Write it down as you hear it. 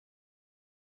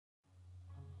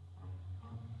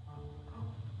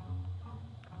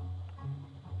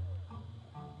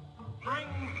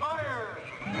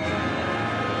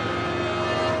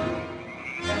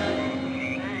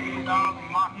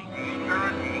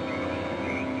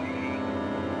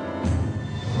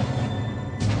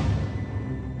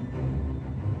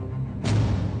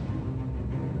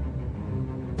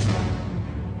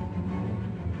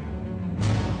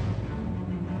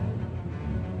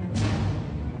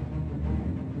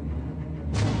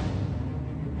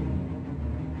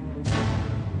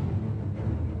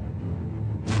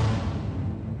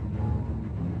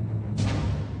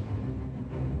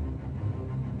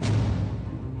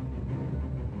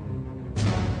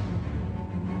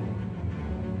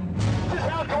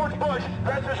bush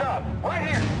dresses up. Right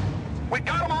here. We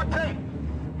got him on tape.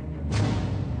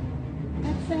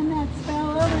 Let's send that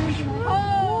spell over into the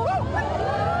hole.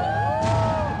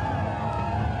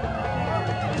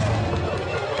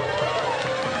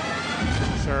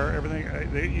 Sir, everything.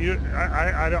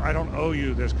 I don't owe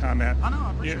you this comment. I know.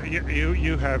 I appreciate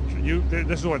it.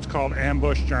 This is what's called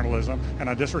ambush journalism, and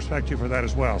I disrespect you for that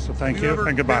as well. So thank you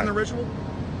and goodbye. Been in the ritual?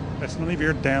 That's none of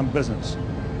your damn business.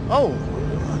 Oh.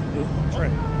 That's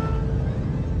right.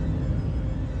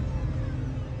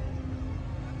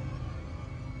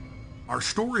 Our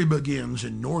story begins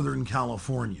in Northern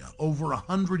California over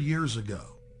 100 years ago,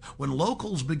 when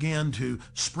locals began to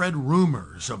spread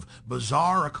rumors of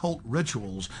bizarre occult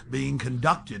rituals being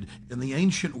conducted in the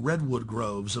ancient redwood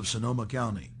groves of Sonoma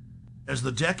County. As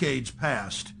the decades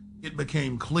passed, it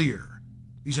became clear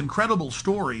these incredible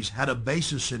stories had a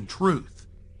basis in truth,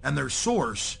 and their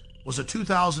source was a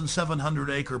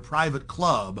 2,700-acre private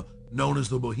club known as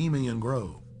the Bohemian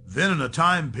Grove. Then in a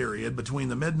time period between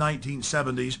the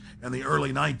mid-1970s and the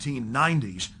early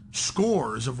 1990s,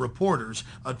 scores of reporters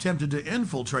attempted to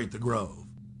infiltrate the Grove.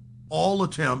 All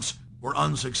attempts were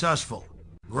unsuccessful.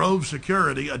 Grove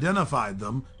security identified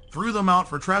them, threw them out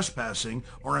for trespassing,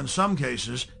 or in some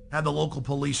cases had the local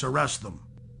police arrest them.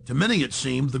 To many it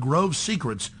seemed the Grove's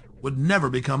secrets would never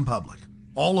become public.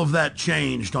 All of that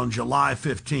changed on July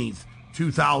 15th,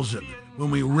 2000,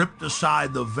 when we ripped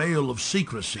aside the veil of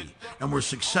secrecy and were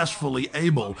successfully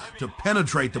able to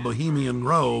penetrate the Bohemian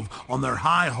Grove on their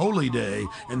high holy day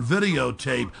and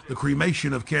videotape the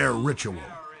cremation of care ritual.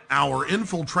 Our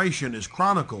infiltration is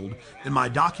chronicled in my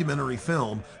documentary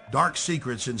film, Dark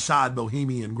Secrets Inside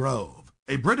Bohemian Grove.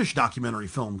 A British documentary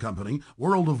film company,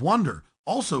 World of Wonder,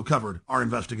 also covered our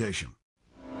investigation.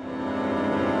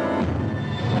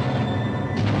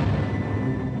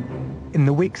 In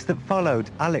the weeks that followed,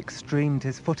 Alex streamed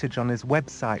his footage on his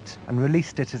website and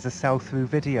released it as a sell-through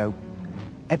video.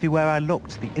 Everywhere I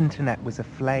looked, the internet was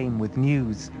aflame with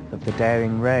news of the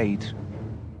daring raid.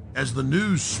 As the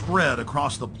news spread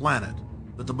across the planet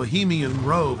that the Bohemian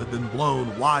Grove had been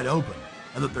blown wide open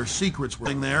and that their secrets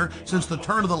were there since the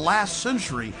turn of the last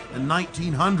century in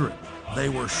 1900, they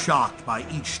were shocked by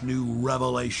each new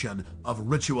revelation of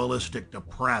ritualistic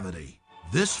depravity.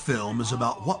 This film is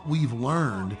about what we've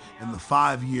learned in the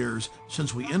 5 years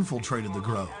since we infiltrated the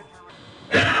Grove.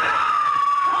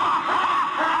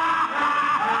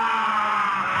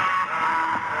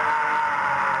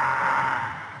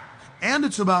 And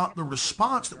it's about the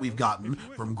response that we've gotten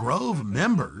from Grove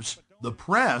members, the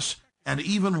press, and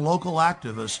even local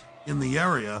activists in the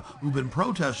area who've been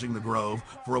protesting the Grove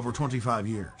for over 25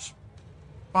 years.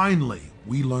 Finally,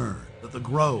 we learned that the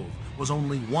Grove was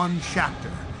only one chapter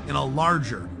in a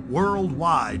larger,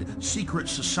 worldwide secret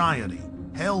society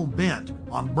hell-bent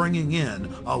on bringing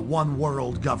in a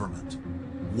one-world government.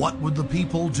 What would the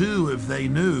people do if they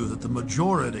knew that the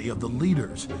majority of the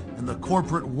leaders in the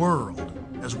corporate world,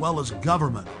 as well as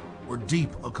government, were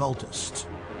deep occultists?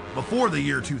 Before the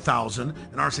year 2000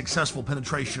 and our successful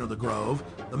penetration of the Grove,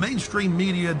 the mainstream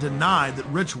media denied that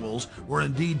rituals were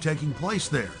indeed taking place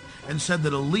there, and said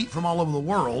that elite from all over the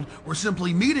world were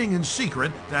simply meeting in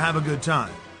secret to have a good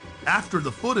time. After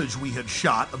the footage we had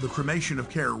shot of the cremation of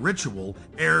care ritual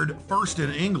aired first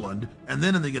in England and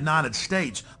then in the United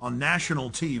States on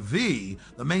national TV,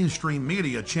 the mainstream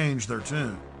media changed their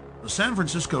tune. The San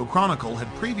Francisco Chronicle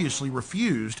had previously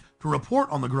refused to report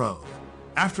on the Grove.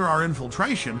 After our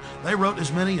infiltration, they wrote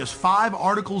as many as 5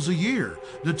 articles a year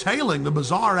detailing the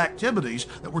bizarre activities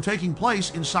that were taking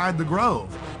place inside the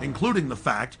Grove, including the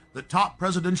fact that top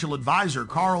presidential advisor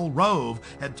Karl Rove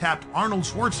had tapped Arnold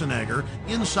Schwarzenegger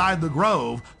inside the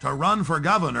Grove to run for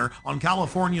governor on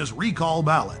California's recall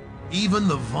ballot. Even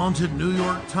the vaunted New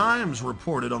York Times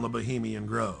reported on the Bohemian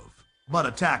Grove, but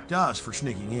attacked us for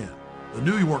sneaking in. The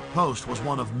New York Post was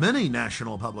one of many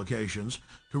national publications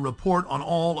to report on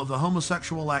all of the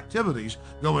homosexual activities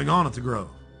going on at the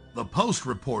Grove. The Post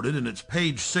reported in its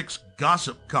page 6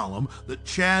 gossip column that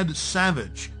Chad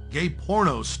Savage, gay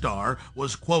porno star,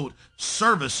 was, quote,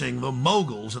 servicing the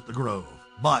moguls at the Grove.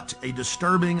 But a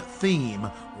disturbing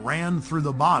theme ran through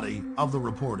the body of the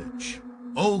reportage.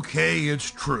 Okay, it's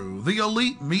true. The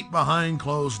elite meet behind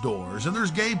closed doors, and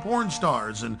there's gay porn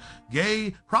stars and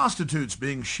gay prostitutes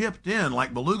being shipped in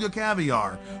like beluga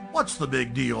caviar. What's the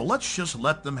big deal? Let's just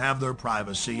let them have their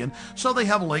privacy. And so they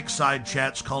have lakeside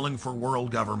chats calling for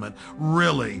world government.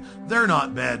 Really, they're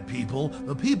not bad people.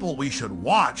 The people we should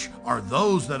watch are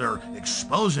those that are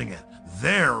exposing it.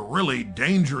 They're really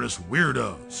dangerous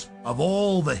weirdos. Of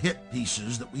all the hit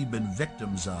pieces that we've been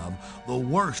victims of, the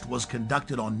worst was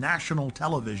conducted on national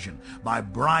television by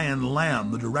Brian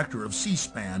Lamb, the director of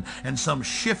C-SPAN, and some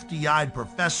shifty-eyed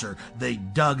professor they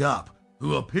dug up,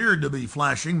 who appeared to be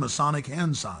flashing Masonic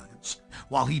hand signs,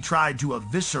 while he tried to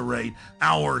eviscerate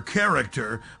our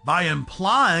character by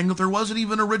implying that there wasn't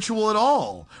even a ritual at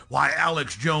all. Why,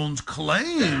 Alex Jones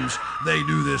claims they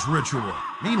do this ritual.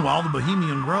 Meanwhile, the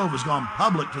Bohemian Grove has gone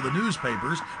public to the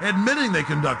newspapers, admitting they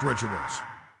conduct rituals.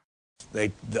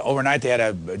 Overnight, they had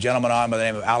a gentleman on by the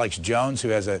name of Alex Jones, who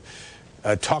has a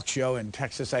talk show in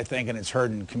Texas, I think, and it's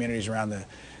heard in communities around the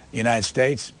United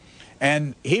States.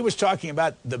 And he was talking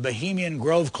about the Bohemian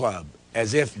Grove Club,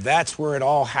 as if that's where it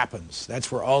all happens.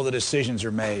 That's where all the decisions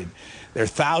are made. There are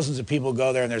thousands of people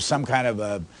go there, and there's some kind of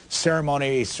a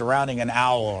ceremony surrounding an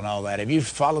owl and all that. Have you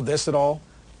followed this at all?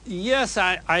 Yes,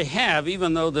 I have,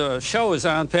 even though the show is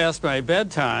on past my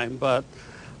bedtime. But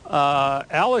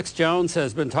Alex Jones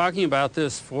has been talking about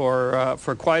this for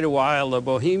quite a while. The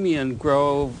Bohemian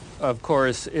Grove, of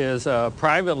course, is a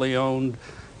privately owned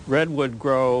redwood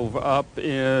grove up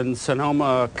in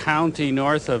Sonoma County,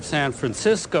 north of San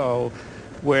Francisco,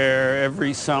 where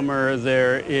every summer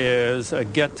there is a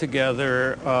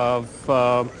get-together of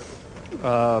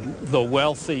the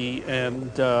wealthy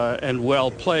and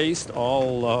well-placed,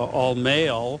 all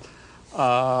male,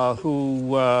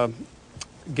 who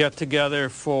get together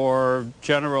for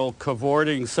general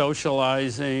cavorting,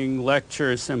 socializing,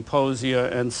 lectures, symposia,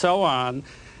 and so on,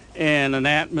 in an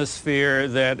atmosphere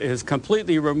that is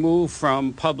completely removed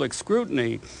from public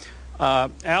scrutiny.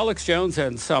 Alex Jones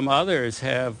and some others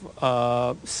have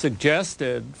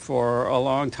suggested for a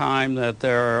long time that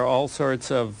there are all sorts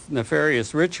of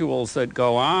nefarious rituals that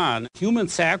go on, human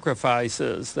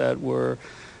sacrifices that were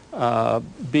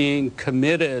being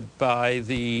committed by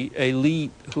the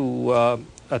elite who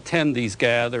attend these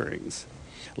gatherings.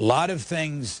 A lot of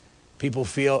things people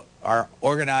feel are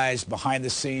organized behind the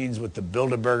scenes with the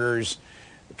Bilderbergers,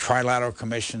 the Trilateral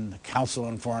Commission, the Council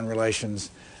on Foreign Relations,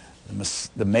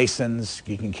 the Masons.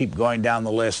 You can keep going down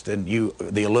the list, and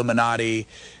the Illuminati,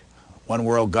 One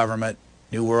World Government,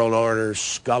 New World Order,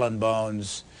 Skull and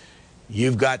Bones.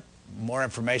 You've got more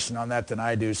information on that than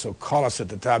I do, so call us at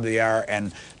the top of the hour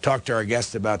and talk to our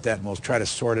guests about that, and we'll try to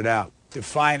sort it out.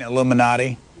 Define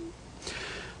Illuminati.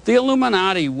 The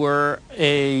Illuminati were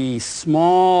a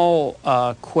small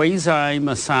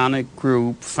quasi-Masonic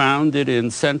group founded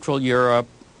in Central Europe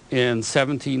in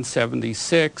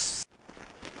 1776.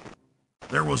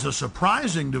 There was a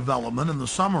surprising development in the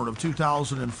summer of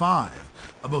 2005.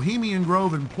 A Bohemian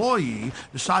Grove employee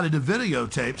decided to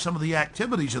videotape some of the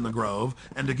activities in the Grove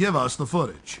and to give us the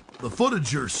footage. The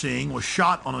footage you're seeing was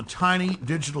shot on a tiny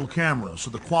digital camera, so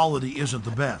the quality isn't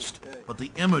the best, but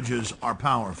the images are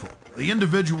powerful. The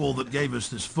individual that gave us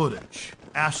this footage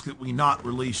asked that we not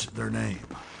release their name.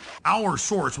 Our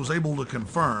source was able to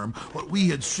confirm what we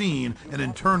had seen in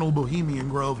internal Bohemian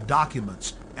Grove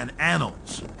documents and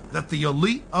annals, that the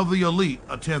elite of the elite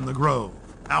attend the Grove.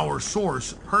 Our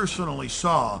source personally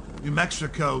saw New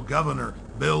Mexico Governor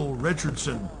Bill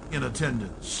Richardson in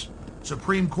attendance,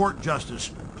 Supreme Court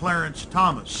Justice Clarence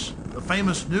Thomas, the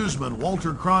famous newsman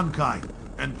Walter Cronkite,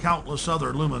 and countless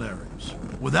other luminaries.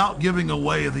 Without giving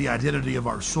away the identity of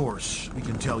our source, we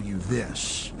can tell you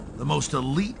this. The most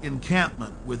elite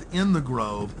encampment within the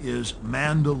Grove is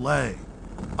Mandalay.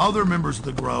 Other members of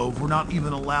the Grove were not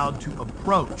even allowed to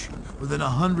approach within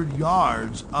 100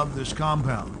 yards of this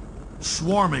compound,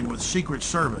 swarming with Secret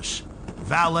Service,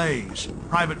 valets,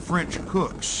 private French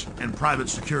cooks, and private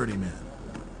security men.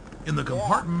 In the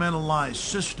compartmentalized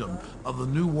system of the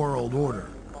New World Order,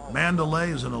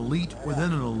 Mandalay is an elite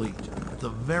within an elite, at the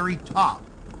very top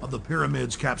of the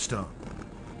pyramid's capstone.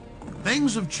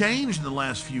 Things have changed in the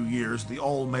last few years at the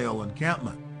all-male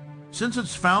encampment. Since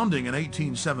its founding in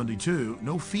 1872,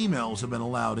 no females have been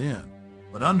allowed in.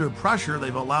 But under pressure,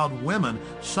 they've allowed women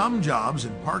some jobs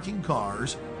in parking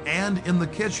cars and in the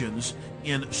kitchens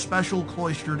in special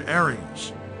cloistered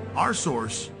areas. Our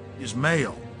source is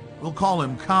male. We'll call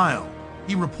him Kyle.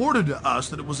 He reported to us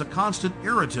that it was a constant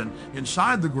irritant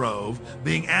inside the Grove,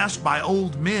 being asked by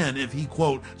old men if he,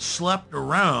 quote, slept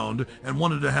around and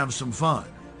wanted to have some fun.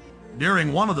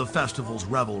 During one of the festival's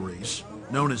revelries,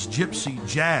 known as Gypsy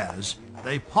Jazz,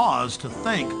 they paused to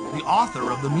thank the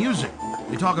author of the music.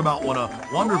 They talk about what a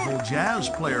wonderful jazz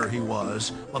player he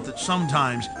was, but that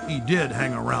sometimes he did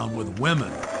hang around with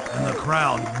women, and the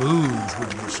crowd boos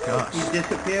with disgust. He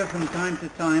disappeared from time to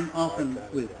time, often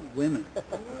with women.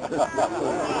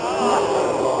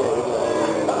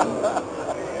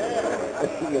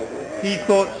 He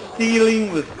thought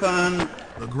stealing was fun,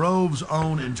 The Grove's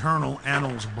own internal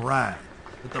annals brag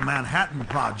that the Manhattan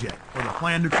Project, or the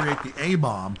plan to create the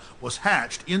A-bomb, was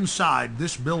hatched inside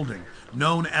this building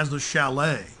known as the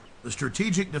Chalet. The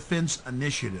Strategic Defense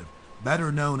Initiative,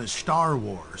 better known as Star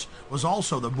Wars, was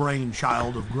also the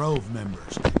brainchild of Grove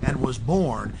members and was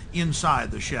born inside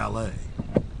the Chalet.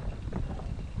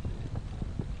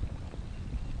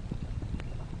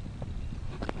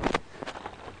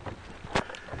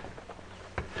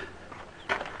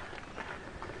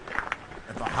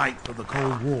 At the height of the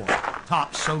Cold War,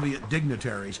 top Soviet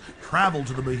dignitaries traveled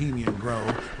to the Bohemian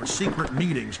Grove for secret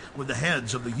meetings with the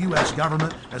heads of the U.S.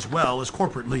 government as well as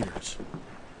corporate leaders.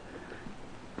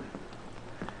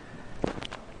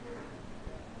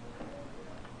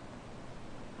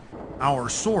 Our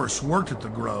source worked at the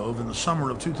Grove in the summer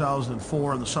of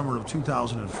 2004 and the summer of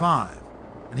 2005,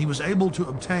 and he was able to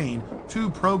obtain 2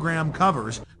 program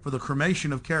covers for the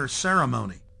cremation of care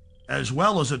ceremony, as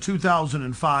well as a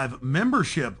 2005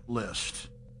 membership list,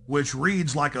 which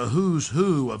reads like a who's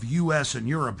who of U.S. and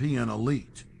European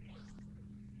elite.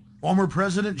 Former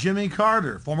President Jimmy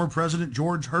Carter, former President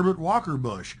George Herbert Walker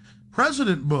Bush,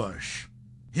 President Bush,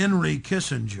 Henry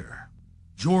Kissinger,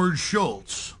 George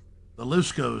Shultz. The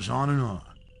list goes on and on.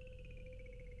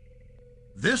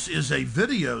 This is a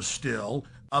video still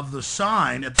of the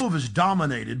sign. The Grove is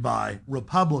dominated by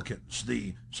Republicans,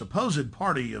 the supposed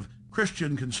party of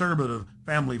Christian conservative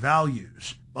family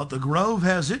values. But the Grove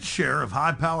has its share of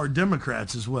high-powered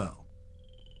Democrats as well.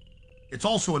 It's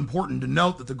also important to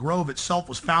note that the Grove itself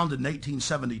was founded in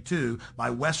 1872 by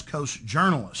West Coast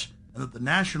journalists, and that the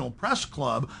National Press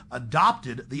Club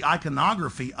adopted the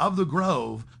iconography of the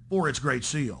Grove for its Great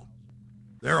Seal.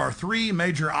 There are 3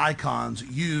 major icons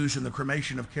used in the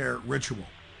cremation of care ritual: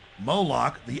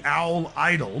 Moloch, the owl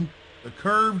idol, the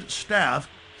curved staff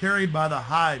carried by the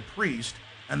high priest,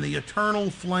 and the eternal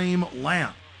flame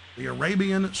lamp, the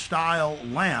Arabian-style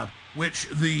lamp, which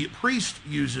the priest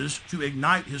uses to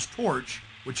ignite his torch,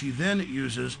 which he then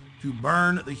uses to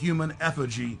burn the human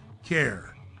effigy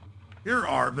care. Here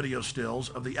are video stills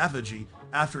of the effigy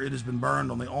after it has been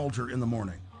burned on the altar in the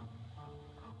morning.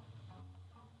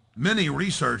 Many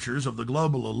researchers of the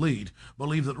global elite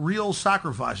believe that real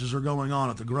sacrifices are going on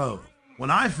at the Grove.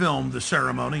 When I filmed the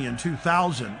ceremony in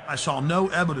 2000, I saw no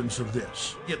evidence of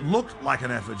this. It looked like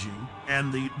an effigy,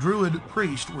 and the Druid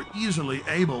priest were easily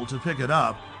able to pick it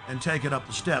up and take it up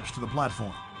the steps to the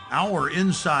platform. Our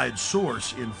inside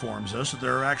source informs us that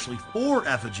there are actually 4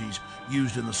 effigies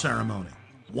used in the ceremony.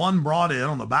 One brought in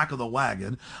on the back of the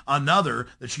wagon, another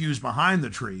that's used behind the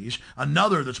trees,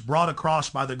 another that's brought across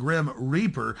by the Grim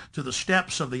Reaper to the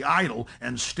steps of the idol,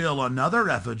 and still another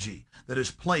effigy that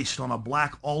is placed on a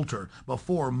black altar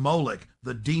before Moloch,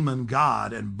 the demon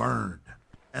god, and burned.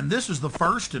 And this is the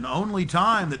first and only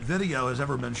time that video has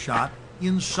ever been shot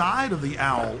inside of the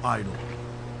owl idol.